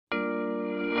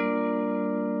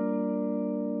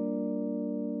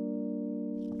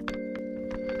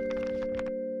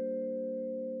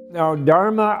Now,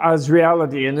 Dharma as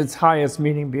reality in its highest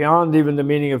meaning, beyond even the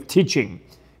meaning of teaching,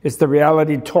 is the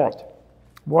reality taught.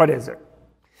 What is it?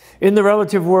 In the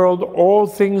relative world, all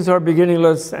things are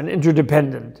beginningless and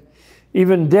interdependent.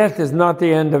 Even death is not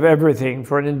the end of everything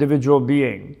for an individual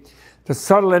being. The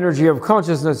subtle energy of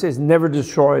consciousness is never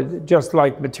destroyed, just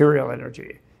like material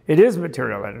energy. It is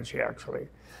material energy, actually.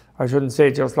 I shouldn't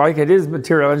say just like, it is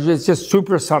material energy, it's just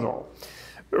super subtle.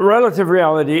 Relative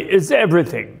reality is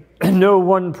everything. No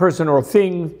one person or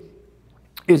thing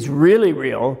is really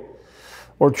real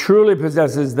or truly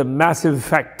possesses the massive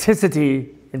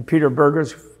facticity, in Peter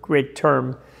Berger's great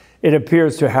term, it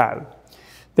appears to have.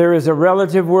 There is a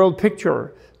relative world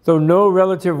picture, though no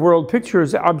relative world picture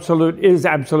is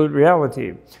absolute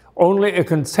reality, only a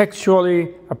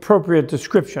contextually appropriate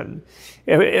description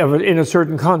in a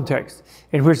certain context,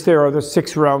 in which there are the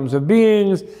 6 realms of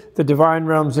beings, the divine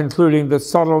realms including the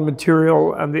subtle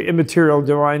material and the immaterial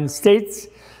divine states.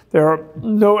 There are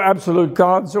no absolute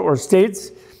gods or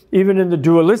states. Even in the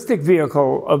dualistic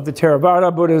vehicle of the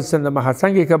Theravada Buddhists and the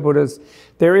Mahasanghika Buddhists,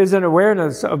 there is an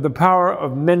awareness of the power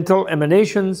of mental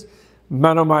emanations,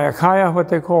 manomayakaya, what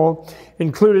they call,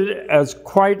 included as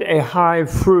quite a high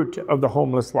fruit of the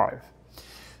homeless life.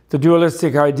 The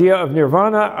dualistic idea of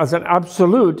nirvana as an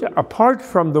absolute apart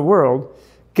from the world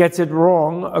gets it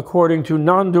wrong according to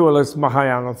non-dualist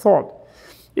Mahayana thought.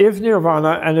 If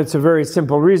nirvana, and it's a very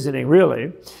simple reasoning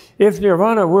really, if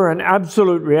nirvana were an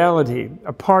absolute reality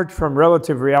apart from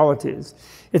relative realities,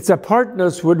 its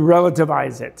apartness would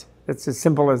relativize it. It's as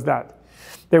simple as that.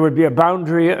 There would be a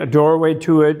boundary, a doorway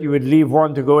to it. You would leave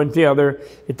one to go into the other.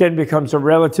 It then becomes a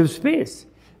relative space.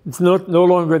 It's no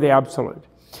longer the absolute.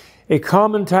 A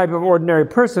common type of ordinary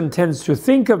person tends to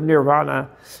think of nirvana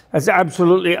as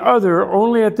absolutely other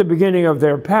only at the beginning of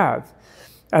their path.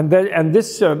 And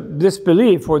this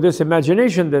belief or this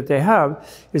imagination that they have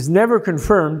is never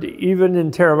confirmed, even in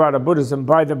Theravada Buddhism,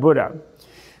 by the Buddha.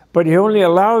 But he only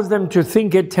allows them to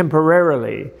think it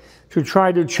temporarily, to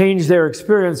try to change their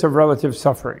experience of relative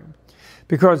suffering.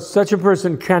 Because such a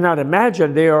person cannot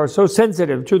imagine, they are so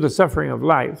sensitive to the suffering of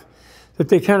life, that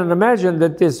they cannot imagine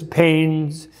that this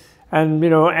pains and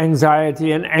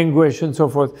anxiety and anguish and so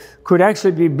forth could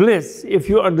actually be bliss if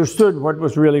you understood what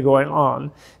was really going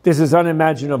on. This is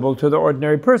unimaginable to the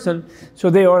ordinary person, so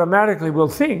they automatically will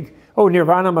think, oh,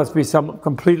 nirvana must be some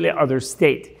completely other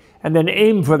state, and then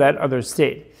aim for that other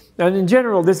state. And in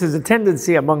general, this is a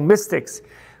tendency among mystics,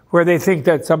 where they think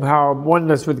that somehow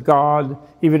oneness with God,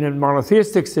 even in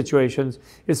monotheistic situations,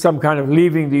 is some kind of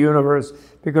leaving the universe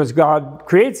because God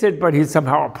creates it, but he's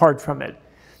somehow apart from it.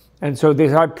 And so they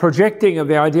are projecting of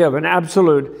the idea of an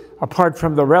absolute apart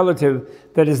from the relative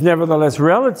that is nevertheless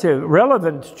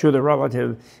relevant to the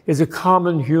relative is a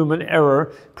common human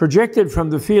error projected from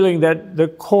the feeling that the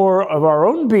core of our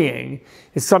own being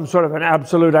is some sort of an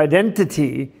absolute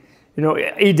identity,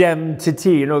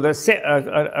 identity,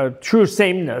 a true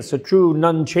sameness, a true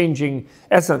non-changing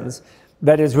essence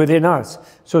that is within us.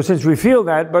 So since we feel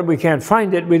that, but we can't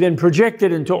find it, we then project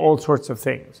it into all sorts of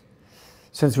things.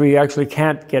 Since we actually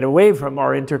can't get away from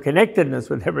our interconnectedness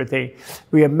with everything,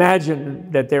 we imagine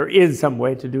that there is some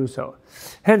way to do so.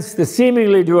 Hence, the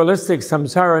seemingly dualistic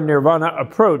samsara nirvana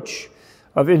approach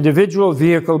of individual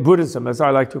vehicle Buddhism, as I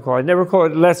like to call it. I never call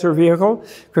it lesser vehicle,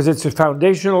 because it's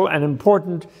foundational and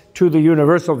important to the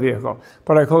universal vehicle,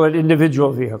 but I call it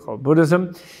individual vehicle.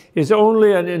 Buddhism is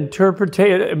only an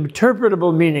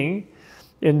interpretable meaning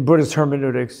in Buddhist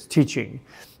hermeneutics teaching.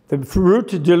 The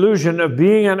root delusion of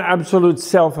being an absolute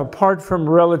self apart from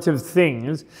relative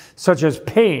things, such as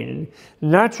pain,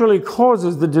 naturally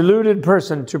causes the deluded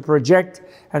person to project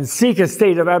and seek a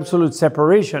state of absolute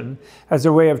separation as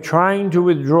a way of trying to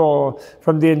withdraw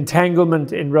from the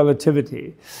entanglement in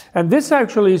relativity. And this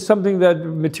actually is something that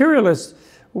materialists,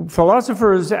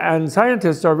 philosophers, and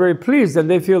scientists are very pleased, and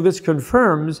they feel this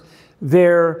confirms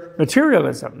their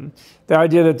materialism. The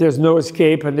idea that there's no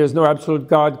escape and there's no absolute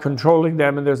God controlling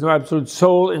them and there's no absolute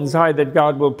soul inside that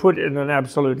God will put in an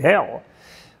absolute hell.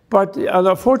 But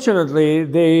unfortunately,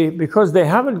 because they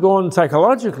haven't gone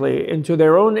psychologically into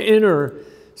their own inner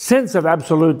sense of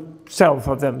absolute self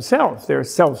of themselves, their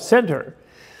self-center,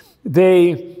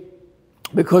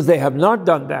 because they have not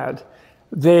done that,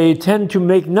 they tend to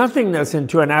make nothingness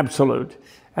into an absolute.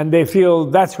 And they feel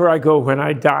that's where I go when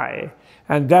I die.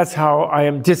 And that's how I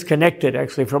am disconnected,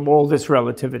 actually, from all this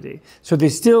relativity. So they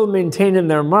still maintain in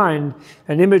their mind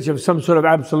an image of some sort of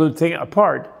absolute thing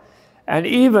apart. And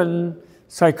even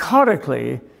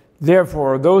psychotically,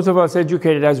 therefore, those of us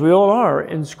educated, as we all are,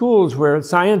 in schools where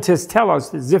scientists tell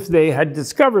us, as if they had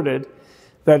discovered it,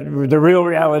 that the real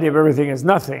reality of everything is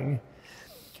nothing,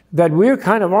 that we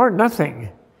kind of are nothing.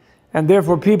 And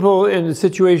therefore, people in a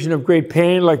situation of great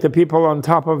pain, like the people on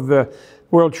top of the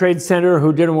World Trade Center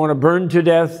who didn't want to burn to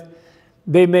death,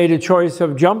 they made a choice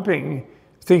of jumping,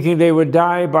 thinking they would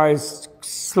die by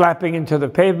slapping into the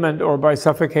pavement or by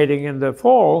suffocating in the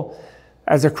fall,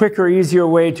 as a quicker, easier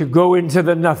way to go into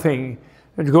the nothing,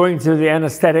 and going to the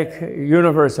anesthetic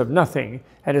universe of nothing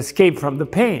and escape from the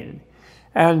pain.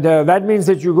 And that means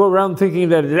that you go around thinking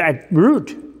that at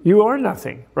root, you are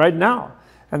nothing right now.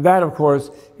 And that, of course,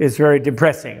 is very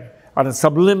depressing on a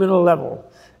subliminal level,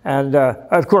 and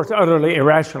of course, utterly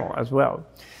irrational as well.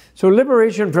 So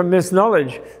liberation from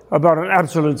misknowledge about an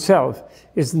absolute self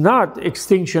is not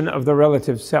extinction of the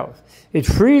relative self. It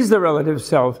frees the relative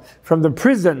self from the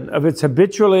prison of its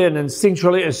habitually and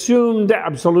instinctually assumed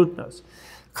absoluteness.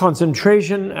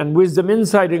 Concentration and wisdom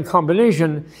insight in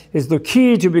combination is the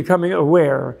key to becoming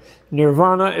aware.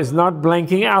 Nirvana is not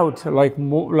blanking out like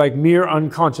mere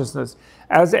unconsciousness,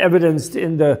 as evidenced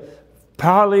in the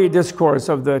Pali discourse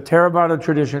of the Theravada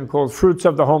tradition called Fruits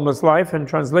of the Homeless Life, in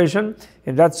translation,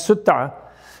 in that sutta,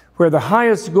 where the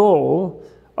highest goal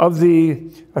of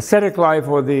the ascetic life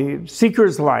or the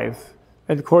seeker's life,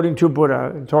 according to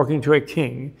Buddha, and talking to a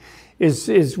king,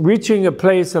 is reaching a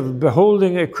place of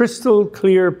beholding a crystal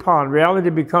clear pond.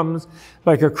 Reality becomes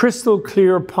like a crystal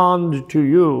clear pond to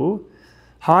you,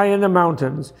 high in the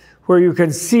mountains, where you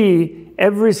can see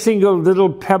every single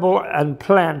little pebble and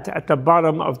plant at the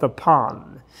bottom of the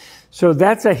pond. So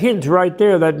that's a hint right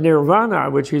there that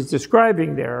nirvana, which he's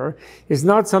describing there, is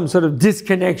not some sort of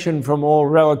disconnection from all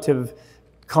relative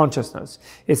consciousness.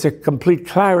 It's a complete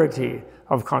clarity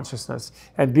of consciousness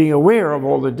and being aware of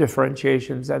all the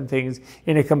differentiations and things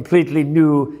in a completely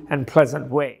new and pleasant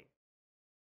way.